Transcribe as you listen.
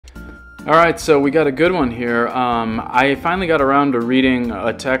All right, so we got a good one here. I finally got around to reading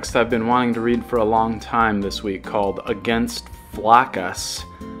a text I've been wanting to read for a long time this week called Against Flaccus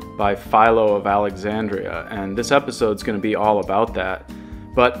by Philo of Alexandria, and this episode's going to be all about that.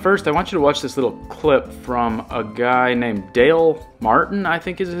 But first, I want you to watch this little clip from a guy named Dale Martin, I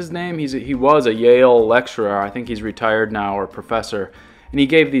think is his name. He was a Yale lecturer. I think he's retired now, or professor. And he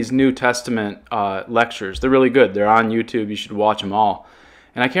gave these New Testament lectures. They're really good. They're on YouTube. You should watch them all.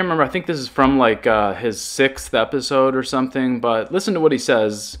 And I can't remember, I think this is from like his 6th episode or something, but listen to what he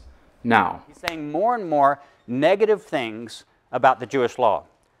says now. He's saying more and more negative things about the Jewish law.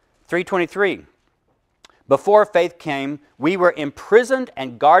 3:23, before faith came, we were imprisoned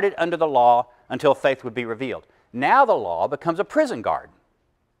and guarded under the law until faith would be revealed. Now the law becomes a prison guard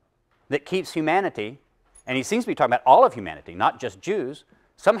that keeps humanity, and he seems to be talking about all of humanity, not just Jews.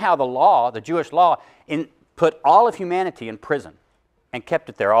 Somehow the law, the Jewish law, put all of humanity in prison and kept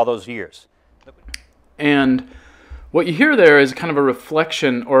it there all those years. And what you hear there is kind of a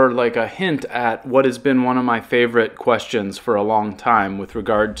reflection or like a hint at what has been one of my favorite questions for a long time with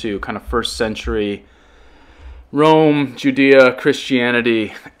regard to kind of first century Rome, Judea,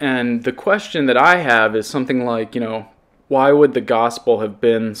 Christianity. And the question that I have is something like, why would the gospel have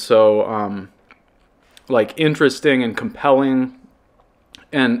been so like interesting and compelling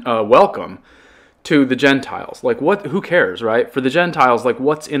and welcome to the Gentiles? Like, who cares, right? For the Gentiles, like,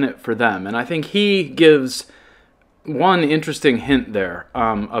 what's in it for them? And I think he gives one interesting hint there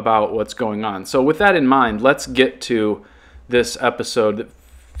about what's going on. So with that in mind, let's get to this episode that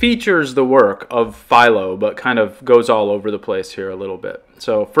features the work of Philo, but kind of goes all over the place here a little bit.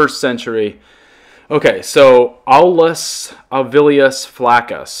 So first century. Okay, so Aulus Avilius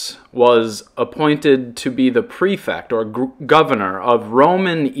Flaccus was appointed to be the prefect or governor of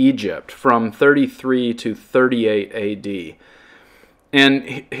Roman Egypt from 33 to 38 AD.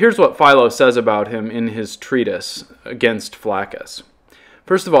 And here's what Philo says about him in his treatise Against Flaccus.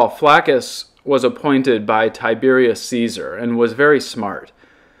 First of all, Flaccus was appointed by Tiberius Caesar and was very smart.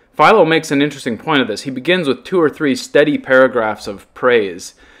 Philo makes an interesting point of this. He begins with 2 or 3 steady paragraphs of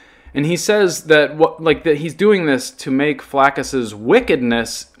praise. And he says that that he's doing this to make Flaccus's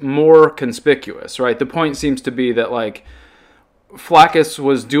wickedness more conspicuous, right? The point seems to be that like Flaccus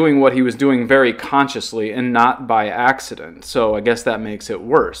was doing what he was doing very consciously and not by accident. So I guess that makes it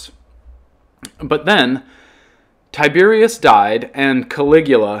worse. But then Tiberius died and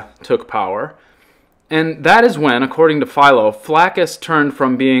Caligula took power. And that is when, according to Philo, Flaccus turned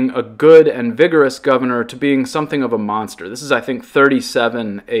from being a good and vigorous governor to being something of a monster. This is, I think,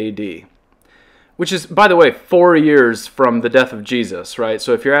 37 AD, which is, by the way, 4 years from the death of Jesus, right?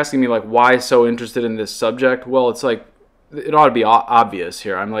 So if you're asking me, like, why so interested in this subject, well, it's like, it ought to be obvious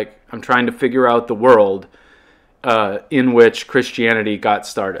here. I'm trying to figure out the world in which Christianity got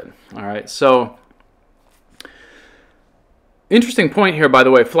started, all right? So interesting point here, by the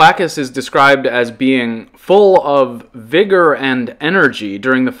way. Flaccus is described as being full of vigor and energy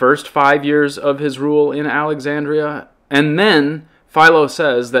during the first 5 years of his rule in Alexandria. And then Philo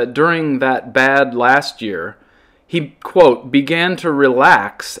says that during that bad last year, he, quote, began to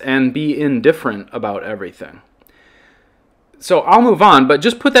relax and be indifferent about everything. So I'll move on, but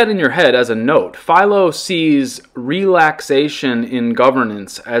just put that in your head as a note. Philo sees relaxation in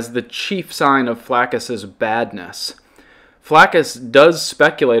governance as the chief sign of Flaccus's badness. Flaccus does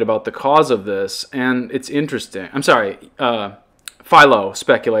speculate about the cause of this, and it's interesting. Philo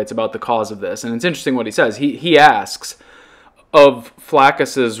speculates about the cause of this, and it's interesting what he says. He asks of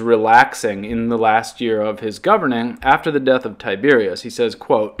Flaccus's relaxing in the last year of his governing after the death of Tiberius. He says,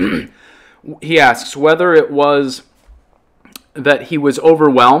 quote, he asks whether it was that he was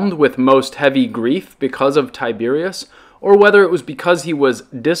overwhelmed with most heavy grief because of Tiberius, or whether it was because he was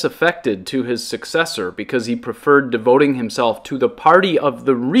disaffected to his successor, because he preferred devoting himself to the party of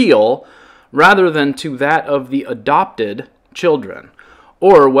the real rather than to that of the adopted children,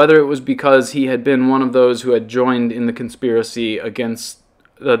 or whether it was because he had been one of those who had joined in the conspiracy against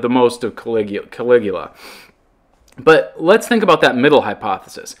the most of Caligula. But let's think about that middle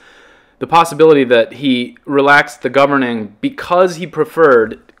hypothesis, the possibility that he relaxed the governing because he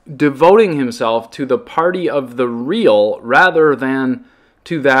preferred devoting himself to the party of the real rather than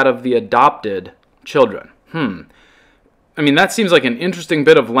to that of the adopted children. I mean, that seems like an interesting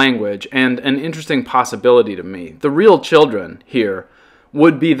bit of language and an interesting possibility to me. The real children here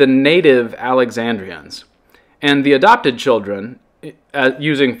would be the native Alexandrians, and the adopted children,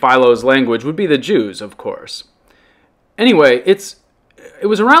 using Philo's language, would be the Jews, of course. Anyway, it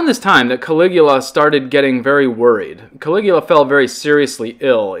was around this time that Caligula started getting very worried. Caligula fell very seriously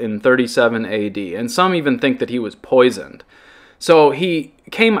ill in 37 AD, and some even think that he was poisoned. So he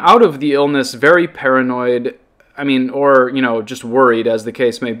came out of the illness very paranoid, or, just worried, as the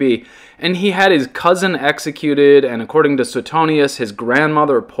case may be. And he had his cousin executed, and according to Suetonius, his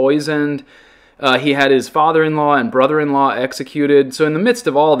grandmother poisoned. He had his father-in-law and brother-in-law executed. So in the midst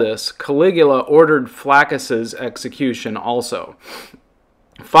of all this, Caligula ordered Flaccus's execution also.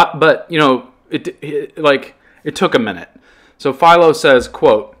 But, it took a minute. So Philo says,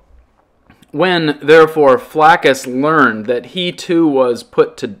 quote, "When, therefore, Flaccus learned that he too was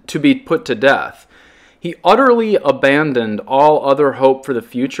to be put to death, he utterly abandoned all other hope for the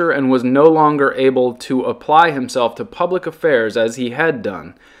future and was no longer able to apply himself to public affairs as he had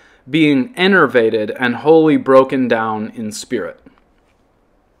done, being enervated and wholly broken down in spirit."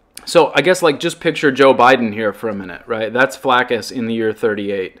 So I guess just picture Joe Biden here for a minute, right? That's Flaccus in the year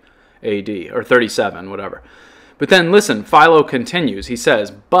 38 AD, or 37, whatever. But then listen, Philo continues. He says,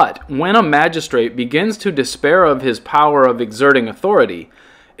 "But when a magistrate begins to despair of his power of exerting authority,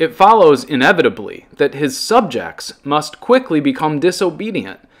 it follows inevitably that his subjects must quickly become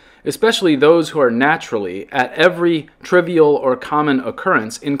disobedient, especially those who are naturally, at every trivial or common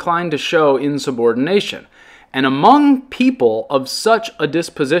occurrence, inclined to show insubordination. And among people of such a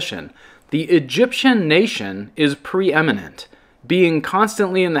disposition, the Egyptian nation is preeminent, being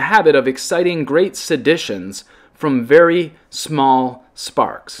constantly in the habit of exciting great seditions from very small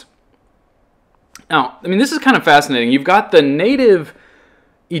sparks." Now, this is kind of fascinating. You've got the native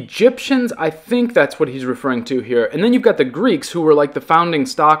Egyptians, I think that's what he's referring to here. And then you've got the Greeks, who were the founding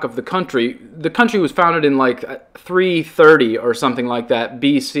stock of the country. The country was founded in 330 or something like that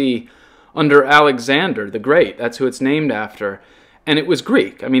BC under Alexander the Great. That's who it's named after. And it was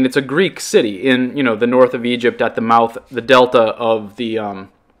Greek. It's a Greek city in, the north of Egypt at the mouth, the delta of the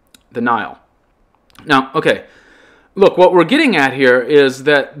Nile. Now, okay, look, what we're getting at here is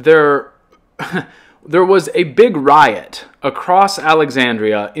that there was a big riot across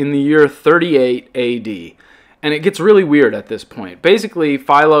Alexandria in the year 38 AD, and it gets really weird at this point. Basically,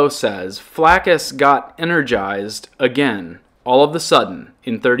 Philo says Flaccus got energized again all of a sudden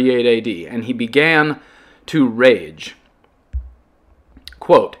in 38 AD, and he began to rage.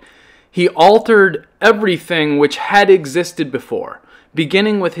 Quote, "He altered everything which had existed before,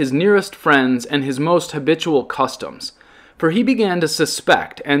 beginning with his nearest friends and his most habitual customs. For he began to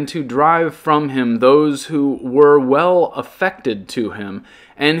suspect and to drive from him those who were well affected to him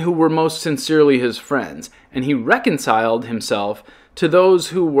and who were most sincerely his friends, and he reconciled himself to those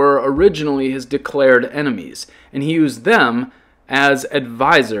who were originally his declared enemies, and he used them as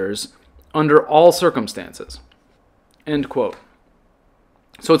advisors under all circumstances." End quote.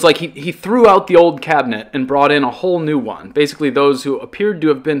 So it's he threw out the old cabinet and brought in a whole new one. Basically, those who appeared to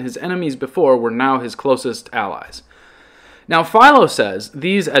have been his enemies before were now his closest allies. Now, Philo says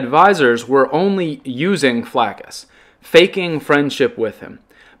these advisors were only using Flaccus, faking friendship with him.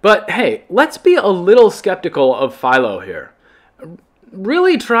 But hey, let's be a little skeptical of Philo here.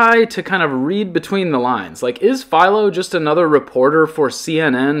 Really try to kind of read between the lines. Is Philo just another reporter for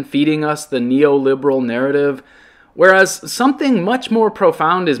CNN feeding us the neoliberal narrative, whereas something much more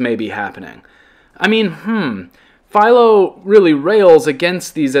profound is maybe happening? Philo really rails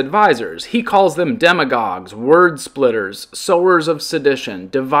against these advisors. He calls them demagogues, word splitters, sowers of sedition,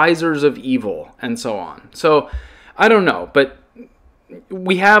 devisers of evil, and so on. So, I don't know, but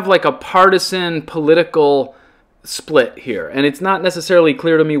we have a partisan political split here, and it's not necessarily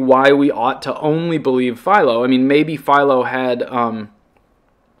clear to me why we ought to only believe Philo. Maybe Philo had, a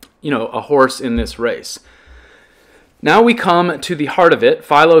horse in this race. Now we come to the heart of it.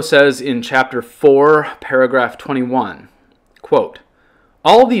 Philo says in chapter 4, paragraph 21, quote,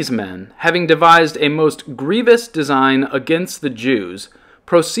 "All these men, having devised a most grievous design against the Jews,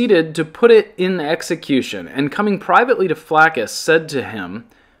 proceeded to put it in execution, and coming privately to Flaccus, said to him,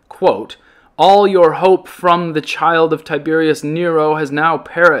 quote, 'All your hope from the child of Tiberius Nero has now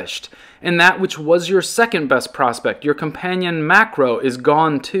perished, and that which was your second best prospect, your companion Macro, is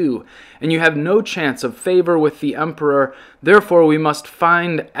gone too, and you have no chance of favor with the emperor. Therefore we must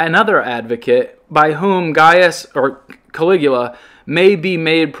find another advocate by whom Gaius or Caligula may be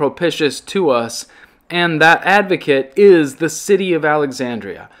made propitious to us, and that advocate is the city of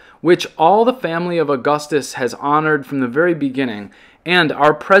Alexandria, which all the family of Augustus has honored from the very beginning, and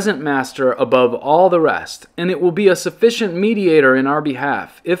our present master above all the rest, and it will be a sufficient mediator in our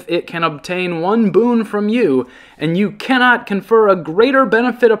behalf, if it can obtain one boon from you, and you cannot confer a greater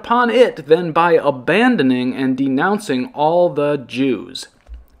benefit upon it than by abandoning and denouncing all the Jews."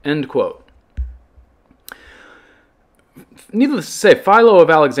 End quote. needless to say, Philo of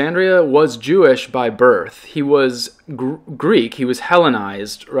Alexandria was Jewish by birth. He was Greek. He was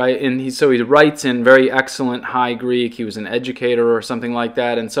Hellenized, right? And so he writes in very excellent high Greek. He was an educator or something like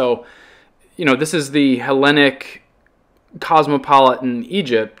that. And so, this is the Hellenic cosmopolitan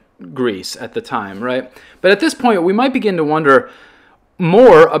Egypt, Greece at the time, right? But at this point, we might begin to wonder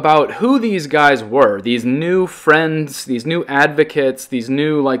more about who these guys were, these new friends, these new advocates, these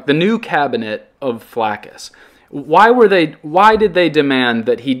new, the new cabinet of Flaccus. Why did they demand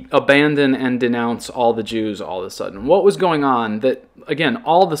that he abandon and denounce all the Jews all of a sudden? What was going on that, again,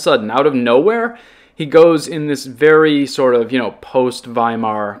 all of a sudden, out of nowhere, he goes in this very sort of,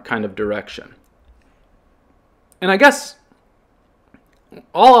 post-Weimar kind of direction? And I guess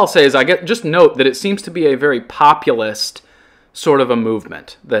all I'll say is just note that it seems to be a very populist sort of a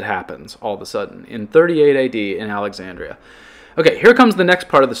movement that happens all of a sudden in 38 AD in Alexandria. Okay, here comes the next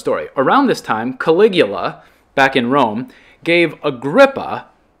part of the story. Around this time, Caligula, back in Rome, gave Agrippa,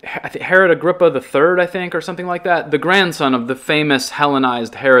 Herod Agrippa III, I think, or something like that, the grandson of the famous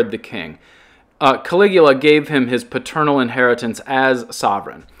Hellenized Herod the King. Caligula gave him his paternal inheritance as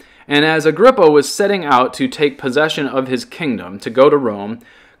sovereign. And as Agrippa was setting out to take possession of his kingdom, to go to Rome,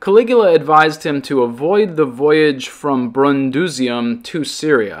 Caligula advised him to avoid the voyage from Brundusium to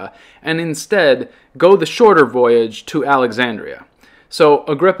Syria, and instead go the shorter voyage to Alexandria. So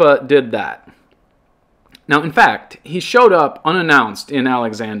Agrippa did that. Now, in fact, he showed up unannounced in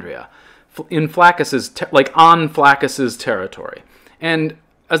Alexandria, in Flaccus's, on Flaccus's territory. And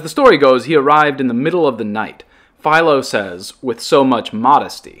as the story goes, he arrived in the middle of the night, Philo says, with so much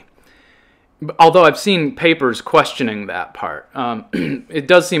modesty. Although I've seen papers questioning that part. It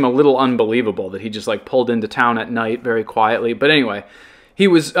does seem a little unbelievable that he just pulled into town at night very quietly. But anyway, he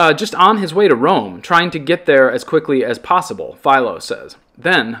was just on his way to Rome, trying to get there as quickly as possible, Philo says.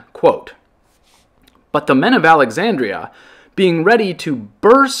 Then, quote, "But the men of Alexandria, being ready to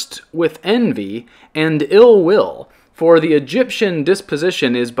burst with envy and ill will, for the Egyptian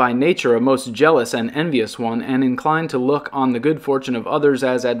disposition is by nature a most jealous and envious one, and inclined to look on the good fortune of others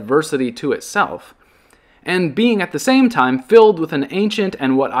as adversity to itself, and being at the same time filled with an ancient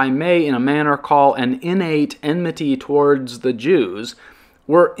and what I may in a manner call an innate enmity towards the Jews,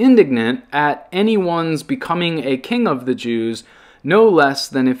 were indignant at any one's becoming a king of the Jews, no less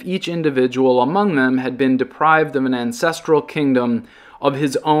than if each individual among them had been deprived of an ancestral kingdom of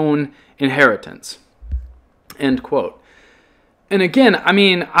his own inheritance." End quote. And again,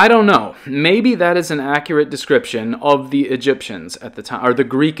 I don't know. Maybe that is an accurate description of the Egyptians at the time, or the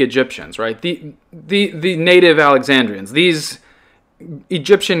Greek-Egyptians, right? The native Alexandrians. These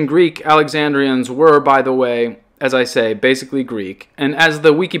Egyptian Greek Alexandrians were, by the way, as I say, basically Greek. And as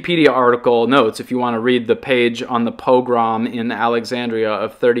the Wikipedia article notes, if you want to read the page on the pogrom in Alexandria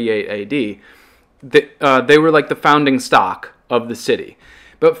of 38 AD, they were like the founding stock of the city.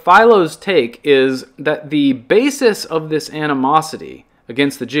 But Philo's take is that the basis of this animosity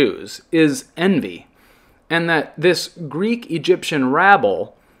against the Jews is envy, and that this Greek-Egyptian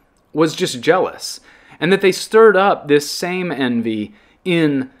rabble was just jealous, and that they stirred up this same envy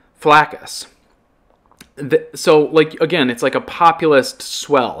in Flaccus. So, again, it's like a populist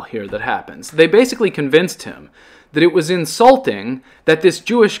swell here that happens. They basically convinced him that it was insulting that this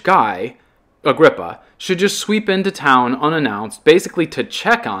Jewish guy, Agrippa, should just sweep into town unannounced, basically to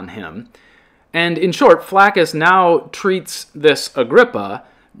check on him. And in short, Flaccus now treats this Agrippa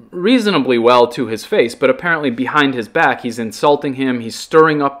reasonably well to his face, but apparently behind his back he's insulting him, he's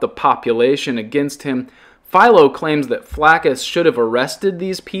stirring up the population against him. Philo claims that Flaccus should have arrested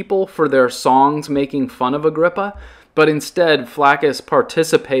these people for their songs making fun of Agrippa, but instead Flaccus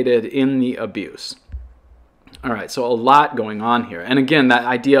participated in the abuse. All right, so a lot going on here. And again, that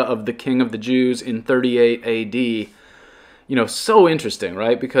idea of the king of the Jews in 38 AD, so interesting,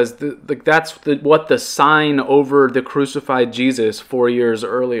 right? Because that's what the sign over the crucified Jesus 4 years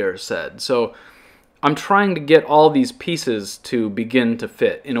earlier said. So I'm trying to get all these pieces to begin to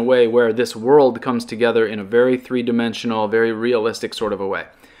fit in a way where this world comes together in a very three-dimensional, very realistic sort of a way.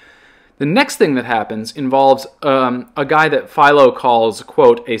 The next thing that happens involves a guy that Philo calls,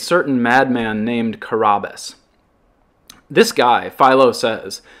 quote, a certain madman named Carabbas. This guy, Philo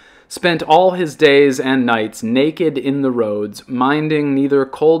says, spent all his days and nights naked in the roads, minding neither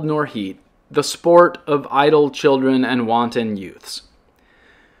cold nor heat, the sport of idle children and wanton youths.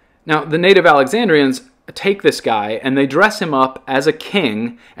 Now, the native Alexandrians take this guy and they dress him up as a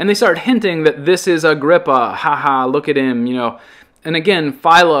king, and they start hinting that this is Agrippa, haha, look at him, And again,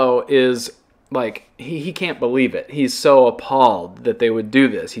 Philo is he can't believe it. He's so appalled that they would do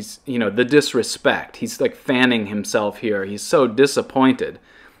this. He's, the disrespect. He's fanning himself here. He's so disappointed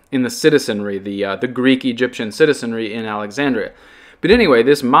in the citizenry, the Greek-Egyptian citizenry in Alexandria. But anyway,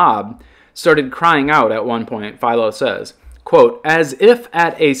 this mob started crying out at one point, Philo says, quote, as if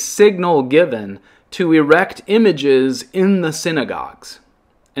at a signal given to erect images in the synagogues,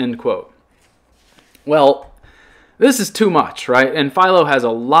 end quote. Well, this is too much, right? And Philo has a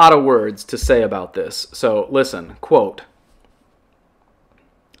lot of words to say about this. So listen, quote,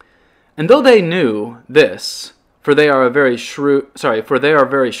 and though they knew this, for they are very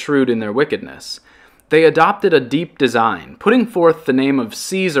shrewd in their wickedness, they adopted a deep design, putting forth the name of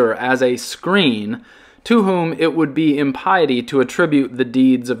Caesar as a screen to whom it would be impiety to attribute the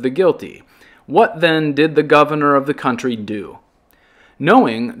deeds of the guilty. What then did the governor of the country do?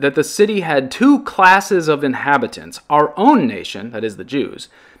 Knowing that the city had two classes of inhabitants, our own nation, that is the Jews,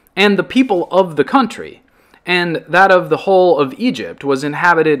 and the people of the country, and that of the whole of Egypt was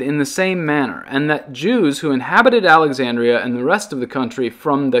inhabited in the same manner, and that Jews who inhabited Alexandria and the rest of the country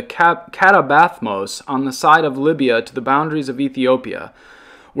from the Catabathmos on the side of Libya to the boundaries of Ethiopia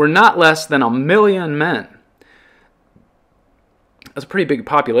were not less than 1,000,000 men. That's a pretty big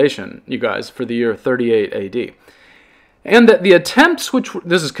population, you guys, for the year 38 AD. And that the attempts which,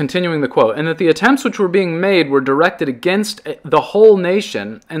 this is continuing the quote, and that the attempts which were being made were directed against the whole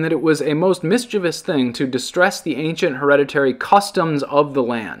nation, and that it was a most mischievous thing to distress the ancient hereditary customs of the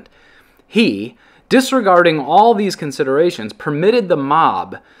land. He, disregarding all these considerations, permitted the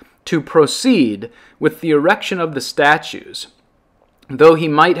mob to proceed with the erection of the statues, though he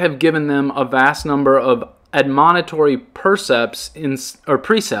might have given them a vast number of admonitory precepts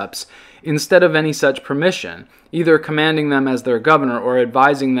instead of any such permission, either commanding them as their governor or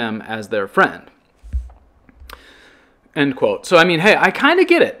advising them as their friend. End quote. So, I mean, hey, I kind of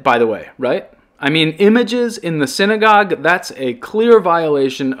get it, by the way, right? I mean, images in the synagogue, that's a clear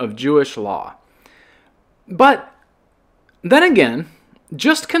violation of Jewish law. But then again,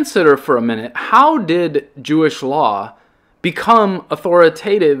 just consider for a minute, how did Jewish law become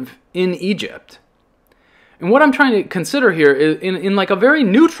authoritative in Egypt? And what I'm trying to consider here is in like a very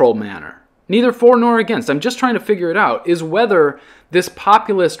neutral manner, neither for nor against, I'm just trying to figure it out, is whether this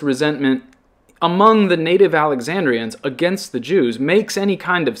populist resentment among the native Alexandrians against the Jews makes any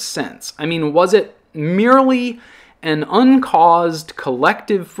kind of sense. I mean, was it merely an uncaused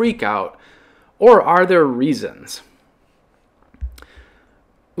collective freakout, or are there reasons?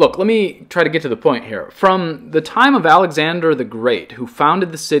 Look, let me try to get to the point here. From the time of Alexander the Great, who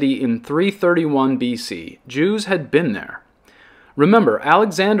founded the city in 331 BC, Jews had been there. Remember,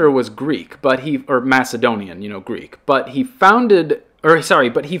 Alexander was Greek, or Macedonian, Greek, but he found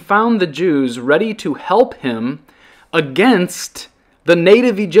the Jews ready to help him against the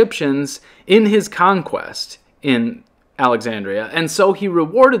native Egyptians in his conquest in Alexandria, and so he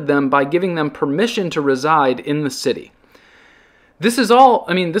rewarded them by giving them permission to reside in the city. This is all,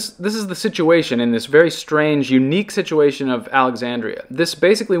 I mean, this is the situation in this very strange, unique situation of Alexandria. This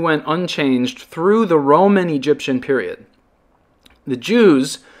basically went unchanged through the Roman-Egyptian period. The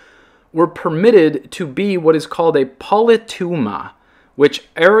Jews were permitted to be what is called a politeuma, which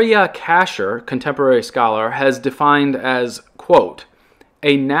Arya Kasher, contemporary scholar, has defined as, quote,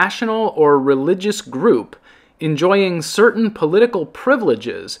 a national or religious group enjoying certain political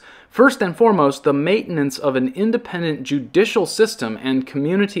privileges, first and foremost, the maintenance of an independent judicial system and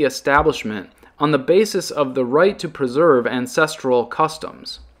community establishment on the basis of the right to preserve ancestral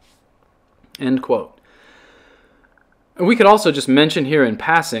customs. End quote. We could also just mention here in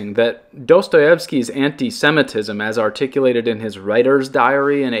passing that Dostoevsky's anti-Semitism, as articulated in his writer's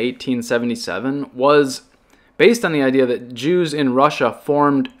diary in 1877, was based on the idea that Jews in Russia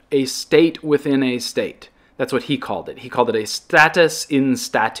formed a state within a state. That's what he called it. He called it a status in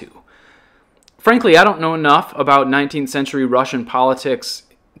statu. Frankly, I don't know enough about 19th century Russian politics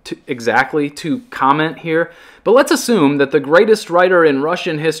to comment here, but let's assume that the greatest writer in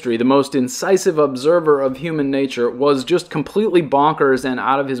Russian history, the most incisive observer of human nature, was just completely bonkers and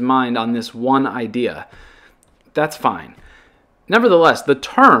out of his mind on this one idea. That's fine. Nevertheless, the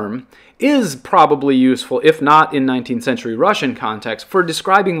term is probably useful, if not in 19th century Russian context, for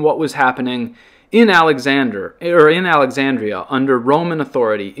describing what was happening in Alexandria under Roman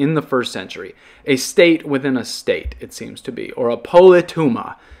authority in the first century. A state within a state, it seems to be, or a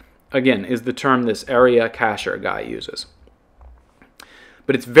politeuma, again, is the term this Arya Kasher guy uses.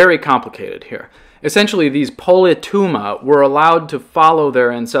 But it's very complicated here. Essentially, these politeuma were allowed to follow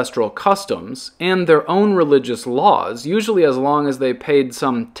their ancestral customs and their own religious laws, usually as long as they paid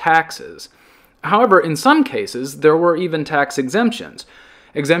some taxes. However, in some cases, there were even tax exemptions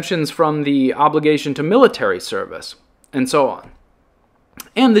from the obligation to military service, and so on.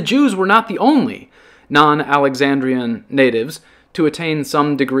 And the Jews were not the only non-Alexandrian natives to attain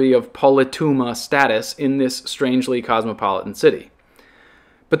some degree of politeuma status in this strangely cosmopolitan city.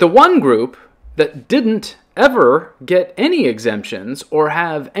 But the one group that didn't ever get any exemptions or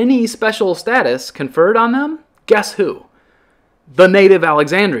have any special status conferred on them, guess who? The native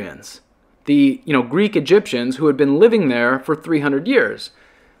Alexandrians, the Greek-Egyptians who had been living there for 300 years.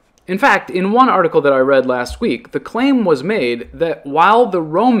 In fact, in one article that I read last week, the claim was made that while the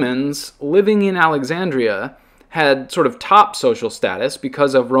Romans living in Alexandria had sort of top social status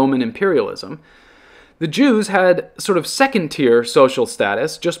because of Roman imperialism, the Jews had sort of second-tier social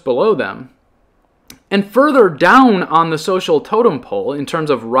status just below them. And further down on the social totem pole, in terms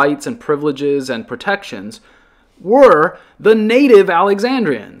of rights and privileges and protections, were the native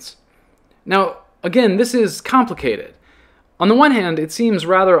Alexandrians. Now, again, this is complicated. On the one hand, it seems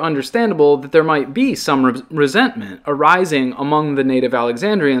rather understandable that there might be some resentment arising among the native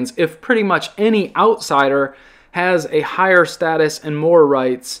Alexandrians if pretty much any outsider has a higher status and more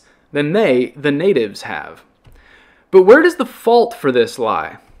rights than they, the natives, have. But where does the fault for this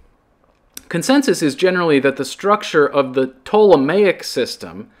lie? Consensus is generally that the structure of the Ptolemaic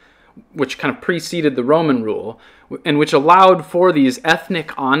system, which kind of preceded the Roman rule, and which allowed for these ethnic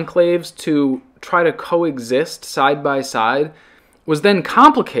enclaves to try to coexist side by side, was then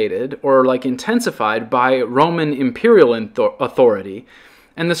complicated or intensified by Roman imperial authority,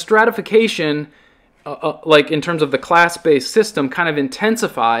 and the stratification in terms of the class-based system kind of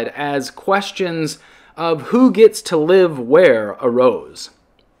intensified as questions of who gets to live where arose.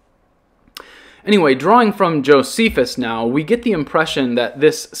 Anyway, drawing from Josephus now, we get the impression that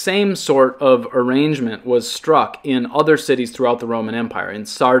this same sort of arrangement was struck in other cities throughout the Roman Empire, in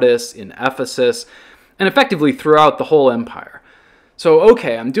Sardis, in Ephesus, and effectively throughout the whole empire. So,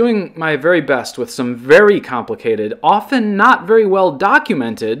 okay, I'm doing my very best with some very complicated, often not very well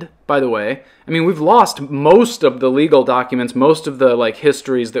documented, by the way. I mean, we've lost most of the legal documents, most of the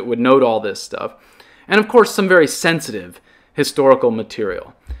histories that would note all this stuff, and of course some very sensitive historical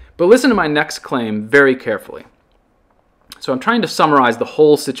material. But listen to my next claim very carefully. So I'm trying to summarize the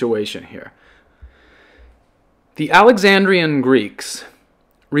whole situation here. The Alexandrian Greeks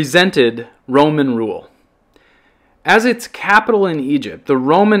resented Roman rule. As its capital in Egypt, the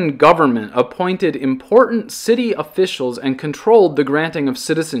Roman government appointed important city officials and controlled the granting of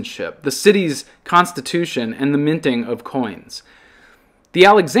citizenship, the city's constitution, and the minting of coins. The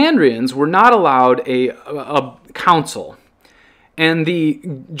Alexandrians were not allowed a council, and the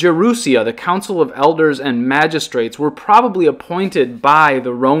Gerousia, the council of elders and magistrates, were probably appointed by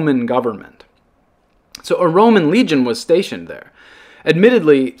the Roman government. So a Roman legion was stationed there.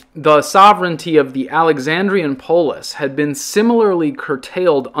 Admittedly, the sovereignty of the Alexandrian polis had been similarly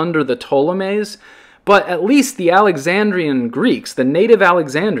curtailed under the Ptolemies, but at least the Alexandrian Greeks, the native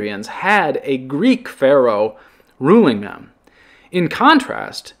Alexandrians, had a Greek pharaoh ruling them. In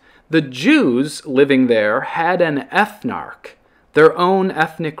contrast, the Jews living there had an ethnarch, their own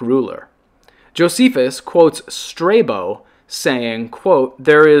ethnic ruler. Josephus quotes Strabo saying, quote,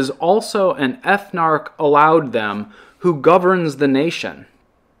 "There is also an ethnarch allowed them who governs the nation,"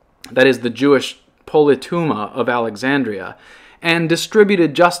 that is the Jewish politeuma of Alexandria, "and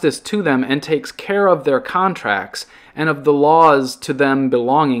distributed justice to them and takes care of their contracts and of the laws to them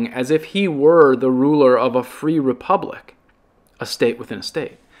belonging as if he were the ruler of a free republic," a state within a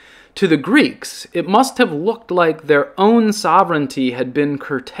state. To the Greeks, it must have looked like their own sovereignty had been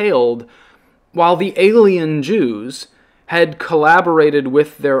curtailed while the alien Jews had collaborated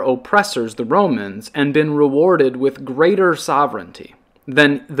with their oppressors, the Romans, and been rewarded with greater sovereignty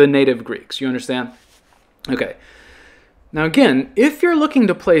than the native Greeks. You understand? Okay. Now again, if you're looking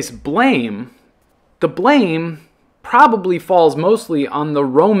to place blame, the blame probably falls mostly on the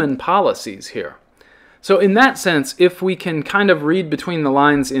Roman policies here. So in that sense, if we can kind of read between the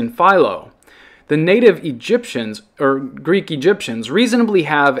lines in Philo, the native Egyptians, or Greek-Egyptians, reasonably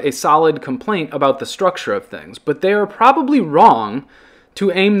have a solid complaint about the structure of things, but they are probably wrong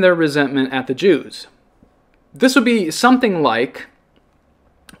to aim their resentment at the Jews. This would be something like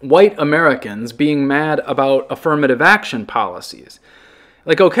white Americans being mad about affirmative action policies.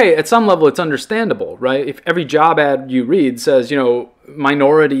 Okay, at some level it's understandable, right? If every job ad you read says,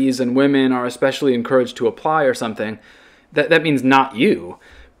 minorities and women are especially encouraged to apply or something, that means not you.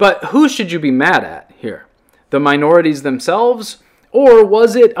 But who should you be mad at here? The minorities themselves? Or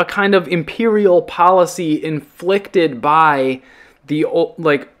was it a kind of imperial policy inflicted by the,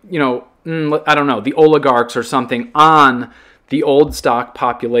 the oligarchs or something on the old stock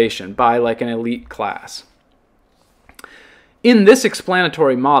population by an elite class? In this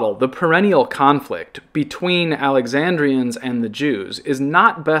explanatory model, the perennial conflict between Alexandrians and the Jews is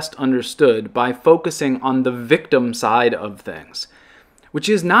not best understood by focusing on the victim side of things, which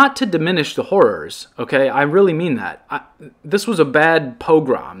is not to diminish the horrors, okay? I really mean that. This was a bad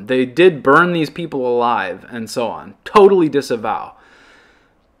pogrom. They did burn these people alive and so on. Totally disavow.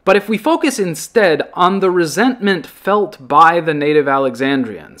 But if we focus instead on the resentment felt by the native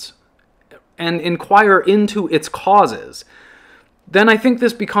Alexandrians and inquire into its causes, then I think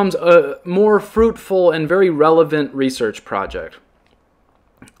this becomes a more fruitful and very relevant research project.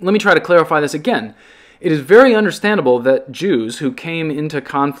 Let me try to clarify this again. It is very understandable that Jews who came into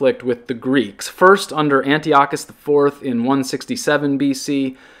conflict with the Greeks, first under Antiochus IV in 167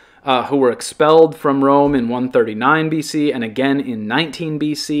 BC, who were expelled from Rome in 139 BC, and again in 19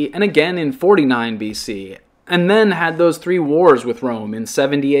 BC, and again in 49 BC, and then had those 3 wars with Rome in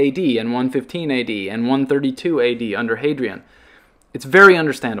 70 AD and 115 AD and 132 AD under Hadrian. It's very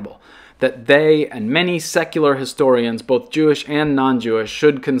understandable that they and many secular historians, both Jewish and non-Jewish,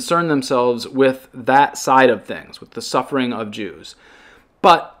 should concern themselves with that side of things, with the suffering of Jews.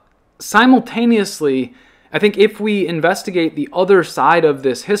 But simultaneously, I think if we investigate the other side of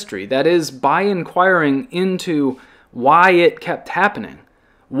this history, that is, by inquiring into why it kept happening,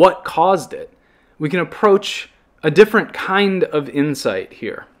 what caused it, we can approach a different kind of insight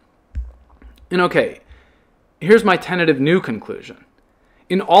here. And okay, here's my tentative new conclusion.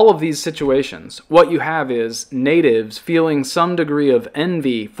 In all of these situations, what you have is natives feeling some degree of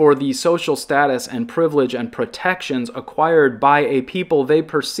envy for the social status and privilege and protections acquired by a people they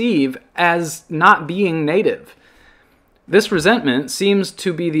perceive as not being native. This resentment seems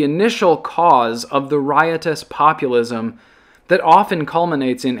to be the initial cause of the riotous populism that often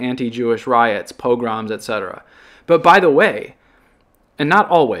culminates in anti-Jewish riots, pogroms, etc. But by the way, and not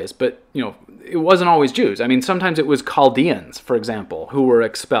always, but it wasn't always Jews. I mean, sometimes it was Chaldeans, for example, who were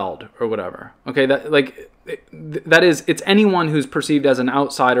expelled or whatever. Okay, that is, it's anyone who's perceived as an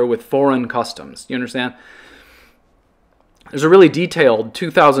outsider with foreign customs. You understand? There's a really detailed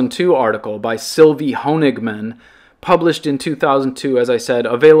 2002 article by Sylvie Honigman, published in 2002, as I said,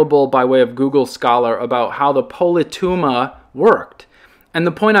 available by way of Google Scholar, about how the politeuma worked. And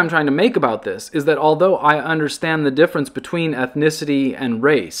the point I'm trying to make about this is that although I understand the difference between ethnicity and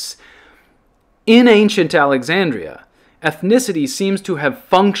race, in ancient Alexandria, ethnicity seems to have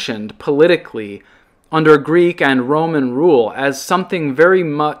functioned politically under Greek and Roman rule as something very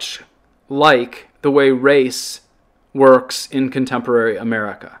much like the way race works in contemporary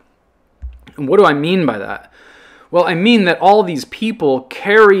America. And what do I mean by that? Well, I mean that all these people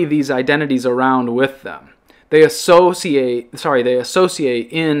carry these identities around with them. They associate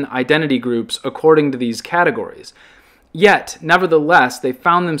in identity groups according to these categories. Yet, nevertheless, they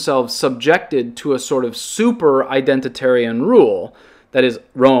found themselves subjected to a sort of super identitarian rule, that is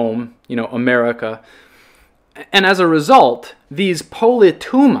Rome, America. And as a result, these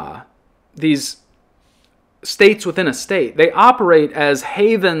politeuma, these states within a state, they operate as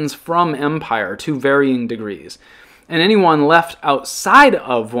havens from empire to varying degrees. And anyone left outside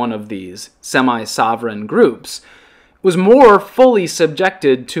of one of these semi-sovereign groups was more fully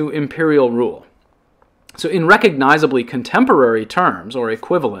subjected to imperial rule. So in recognizably contemporary terms or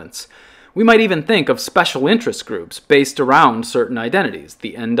equivalents, we might even think of special interest groups based around certain identities,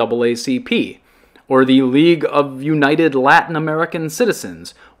 the NAACP, or the League of United Latin American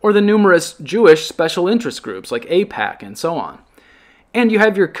Citizens, or the numerous Jewish special interest groups like AIPAC and so on. And you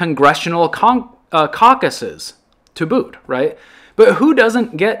have your congressional caucuses to boot, right? But who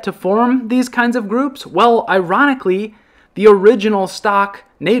doesn't get to form these kinds of groups? Well, ironically, the original stock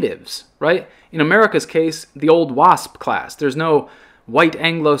natives, right? In America's case, the old WASP class. There's no white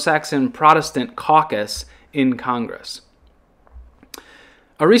Anglo-Saxon Protestant caucus in Congress.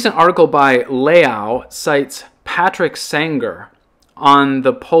 A recent article by Leao cites Patrick Sanger on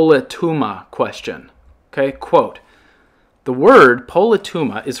the politeuma question. Okay, quote, "The word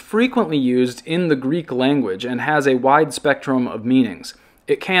politeuma is frequently used in the Greek language and has a wide spectrum of meanings.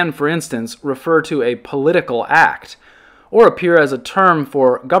 It can, for instance, refer to a political act, or appear as a term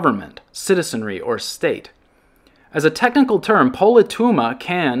for government, citizenry, or state. As a technical term, politeuma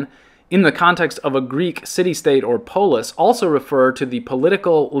can, in the context of a Greek city-state or polis, also refer to the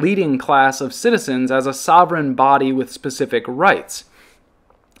political leading class of citizens as a sovereign body with specific rights.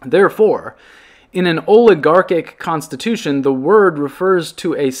 Therefore, in an oligarchic constitution, the word refers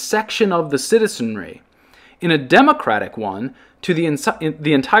to a section of the citizenry. In a democratic one, to the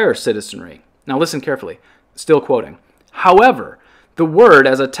entire citizenry." Now listen carefully, still quoting. "However, the word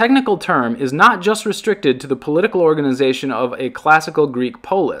as a technical term is not just restricted to the political organization of a classical Greek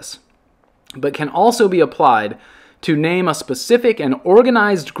polis, but can also be applied to name a specific and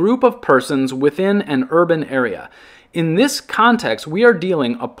organized group of persons within an urban area. In this context, we are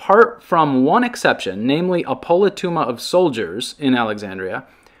dealing, apart from one exception, namely a politeuma of soldiers in Alexandria,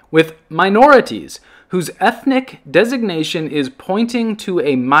 with minorities whose ethnic designation is pointing to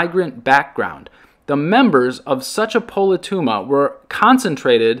a migrant background. The members of such a politeuma were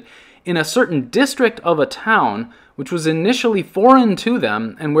concentrated in a certain district of a town which was initially foreign to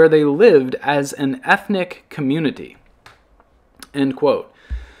them and where they lived as an ethnic community. End quote.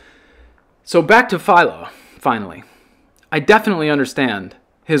 So back to Philo, finally. I definitely understand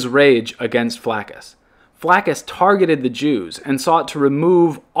his rage against Flaccus. Flaccus targeted the Jews and sought to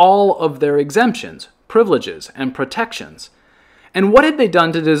remove all of their exemptions, privileges, and protections. And what had they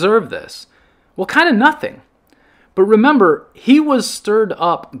done to deserve this? Well, kind of nothing. But remember, he was stirred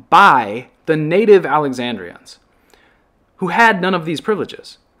up by the native Alexandrians, who had none of these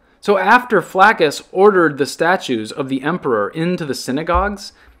privileges. So after Flaccus ordered the statues of the emperor into the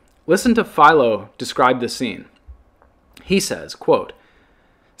synagogues, listen to Philo describe the scene. He says, quote,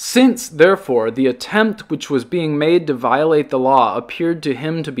 "Since, therefore, the attempt which was being made to violate the law appeared to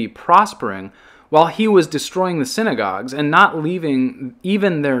him to be prospering, while he was destroying the synagogues and not leaving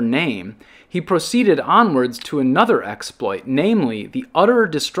even their name, he proceeded onwards to another exploit, namely the utter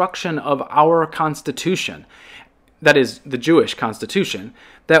destruction of our constitution," that is, the Jewish constitution,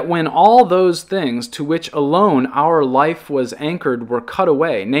 "that when all those things to which alone our life was anchored were cut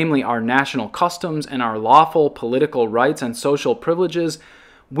away, namely our national customs and our lawful political rights and social privileges,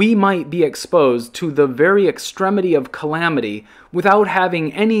 we might be exposed to the very extremity of calamity without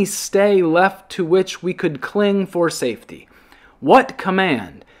having any stay left to which we could cling for safety. What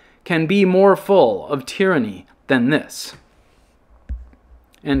command can be more full of tyranny than this?"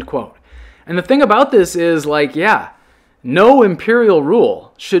 End quote. And the thing about this is, like, yeah, no imperial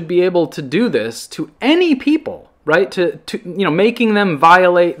rule should be able to do this to any people, right? To making them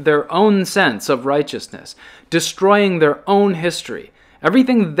violate their own sense of righteousness, destroying their own history,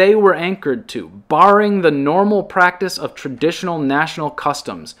 everything they were anchored to, barring the normal practice of traditional national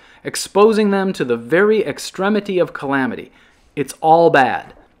customs, exposing them to the very extremity of calamity. It's all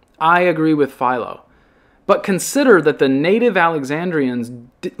bad. I agree with Philo. But consider that the native Alexandrians,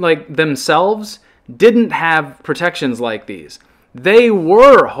 like themselves, didn't have protections like these. They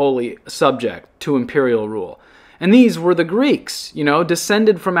were wholly subject to imperial rule. And these were the Greeks,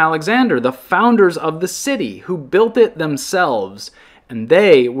 descended from Alexander, the founders of the city, who built it themselves. And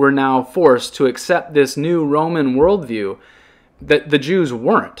they were now forced to accept this new Roman worldview that the Jews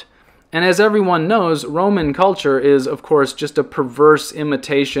weren't. And as everyone knows, Roman culture is, of course, just a perverse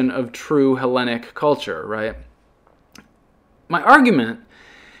imitation of true Hellenic culture, right? My argument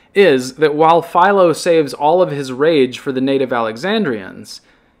is that while Philo saves all of his rage for the native Alexandrians,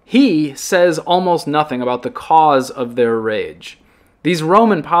 he says almost nothing about the cause of their rage. These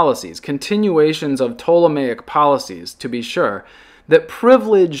Roman policies, continuations of Ptolemaic policies, to be sure, that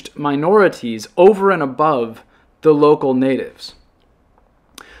privileged minorities over and above the local natives.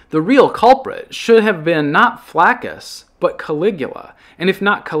 The real culprit should have been not Flaccus, but Caligula. And if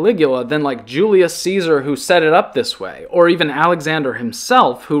not Caligula, then like Julius Caesar, who set it up this way, or even Alexander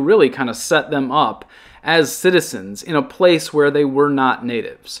himself, who really kind of set them up as citizens in a place where they were not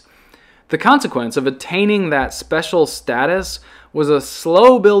natives. The consequence of attaining that special status was a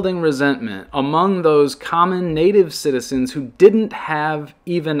slow-building resentment among those common native citizens who didn't have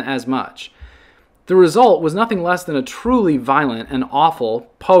even as much. The result was nothing less than a truly violent and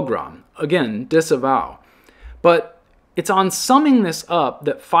awful pogrom. Again, disavow. But it's on summing this up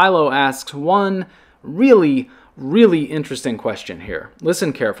that Philo asks one really, really interesting question here.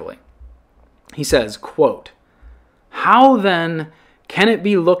 Listen carefully. He says, quote, "How then can it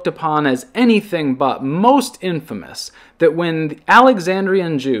be looked upon as anything but most infamous that when the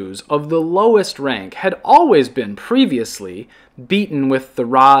Alexandrian Jews of the lowest rank had always been previously beaten with the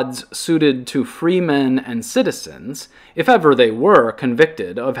rods suited to freemen and citizens, if ever they were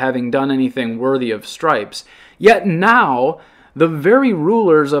convicted of having done anything worthy of stripes, yet now the very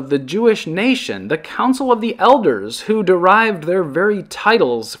rulers of the Jewish nation, the council of the elders, who derived their very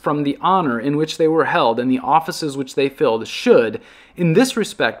titles from the honor in which they were held and the offices which they filled, should, in this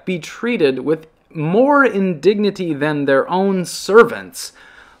respect, be treated with more indignity than their own servants,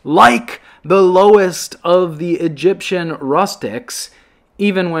 like the lowest of the Egyptian rustics,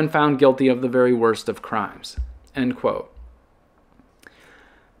 even when found guilty of the very worst of crimes." End quote.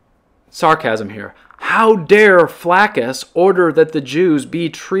 Sarcasm here. How dare Flaccus order that the Jews be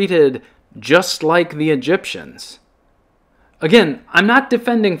treated just like the Egyptians? Again, I'm not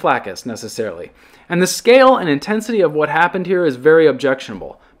defending Flaccus necessarily, and the scale and intensity of what happened here is very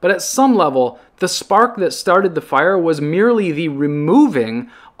objectionable. But at some level, the spark that started the fire was merely the removing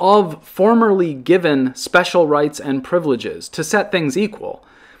of formerly given special rights and privileges to set things equal.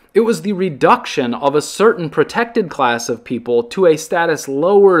 It was the reduction of a certain protected class of people to a status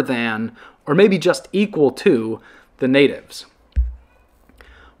lower than, or maybe just equal to, the natives.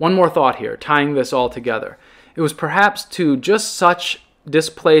 One more thought here, tying this all together. It was perhaps to just such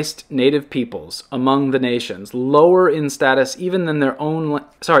displaced native peoples among the nations, lower in status even in their own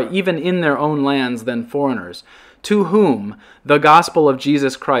lands than foreigners, to whom the gospel of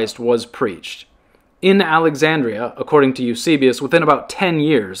Jesus Christ was preached. In Alexandria, according to Eusebius, within about 10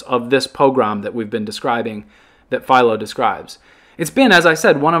 years of this pogrom that we've been describing, that Philo describes. It's been, as I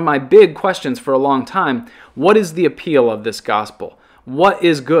said, one of my big questions for a long time. What is the appeal of this gospel? What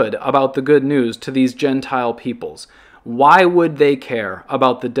is good about the good news to these Gentile peoples? Why would they care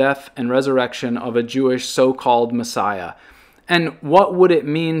about the death and resurrection of a Jewish so-called Messiah? And what would it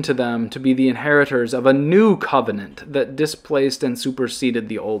mean to them to be the inheritors of a new covenant that displaced and superseded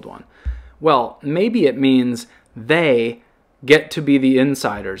the old one? Well, maybe it means they get to be the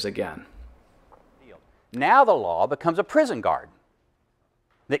insiders again. Now the law becomes a prison guard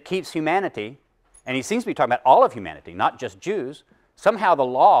that keeps humanity, and he seems to be talking about all of humanity, not just Jews. Somehow the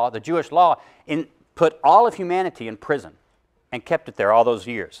law, the Jewish law, put all of humanity in prison and kept it there all those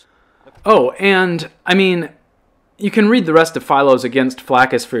years. Oh, and I mean, you can read the rest of Philo's Against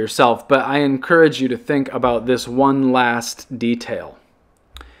Flaccus for yourself, but I encourage you to think about this one last detail.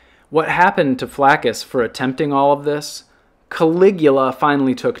 What happened to Flaccus for attempting all of this? Caligula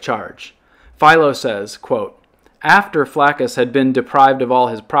finally took charge. Philo says, quote, "After Flaccus had been deprived of all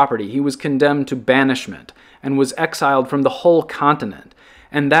his property, he was condemned to banishment and was exiled from the whole continent.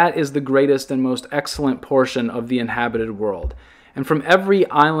 And that is the greatest and most excellent portion of the inhabited world, and from every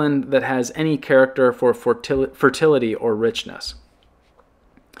island that has any character for fertility or richness."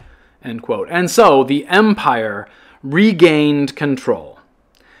 End quote. And so the empire regained control.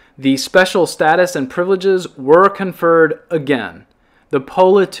 The special status and privileges were conferred again. The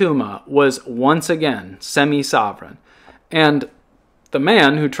politeuma was once again semi-sovereign. And the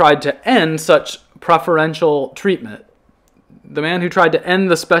man who tried to end such preferential treatment, the man who tried to end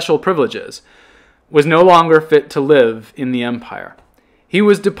the special privileges, was no longer fit to live in the empire. He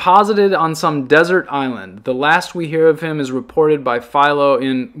was deposited on some desert island. The last we hear of him is reported by Philo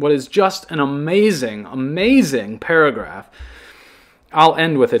in what is just an amazing, amazing paragraph. I'll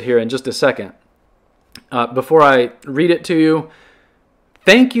end with it here in just a second. Before I read it to you,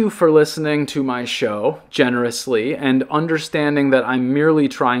 thank you for listening to my show generously and understanding that I'm merely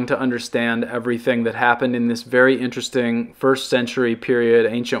trying to understand everything that happened in this very interesting first century period,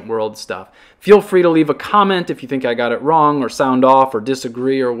 ancient world stuff. Feel free to leave a comment if you think I got it wrong or sound off or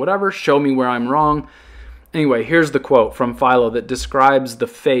disagree or whatever. Show me where I'm wrong. Anyway, here's the quote from Philo that describes the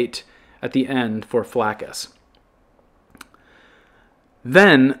fate at the end for Flaccus.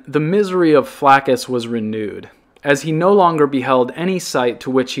 "Then the misery of Flaccus was renewed, as he no longer beheld any sight to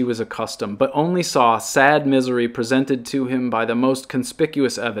which he was accustomed, but only saw sad misery presented to him by the most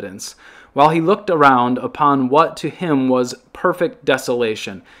conspicuous evidence, while he looked around upon what to him was perfect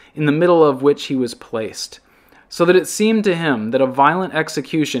desolation, in the middle of which he was placed, so that it seemed to him that a violent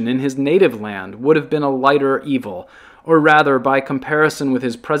execution in his native land would have been a lighter evil, or rather, by comparison with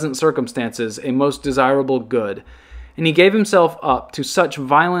his present circumstances, a most desirable good. And he gave himself up to such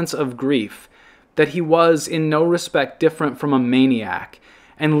violence of grief that he was in no respect different from a maniac,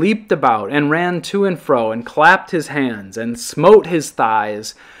 and leaped about, and ran to and fro, and clapped his hands, and smote his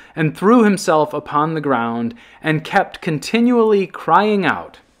thighs, and threw himself upon the ground, and kept continually crying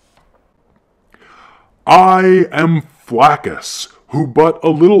out, 'I am Flaccus, who but a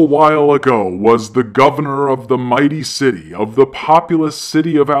little while ago was the governor of the mighty city, of the populous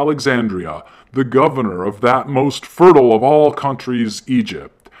city of Alexandria, the governor of that most fertile of all countries,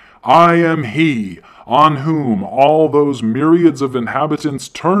 Egypt. I am he on whom all those myriads of inhabitants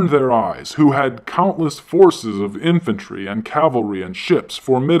turned their eyes, who had countless forces of infantry and cavalry and ships,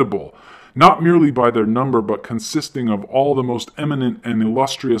 formidable, not merely by their number, but consisting of all the most eminent and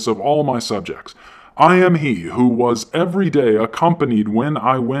illustrious of all my subjects. I am he who was every day accompanied when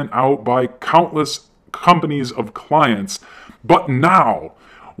I went out by countless companies of clients, but now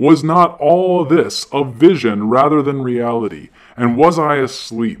was not all this a vision rather than reality? And was I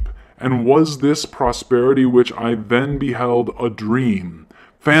asleep? And was this prosperity which I then beheld a dream?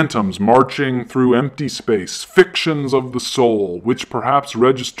 Phantoms marching through empty space, fictions of the soul, which perhaps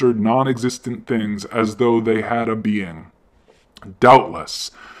registered non-existent things as though they had a being.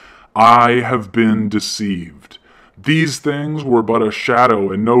 Doubtless, I have been deceived. These things were but a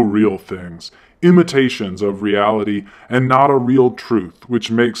shadow and no real things. imitations of reality, and not a real truth,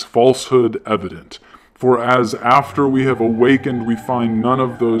 which makes falsehood evident. For as after we have awakened we find none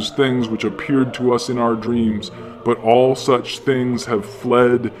of those things which appeared to us in our dreams, but all such things have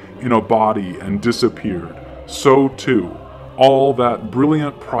fled in a body and disappeared, so too all that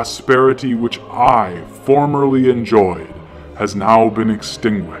brilliant prosperity which I formerly enjoyed has now been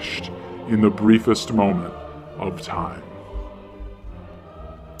extinguished in the briefest moment of time.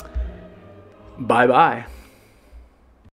 Bye-bye.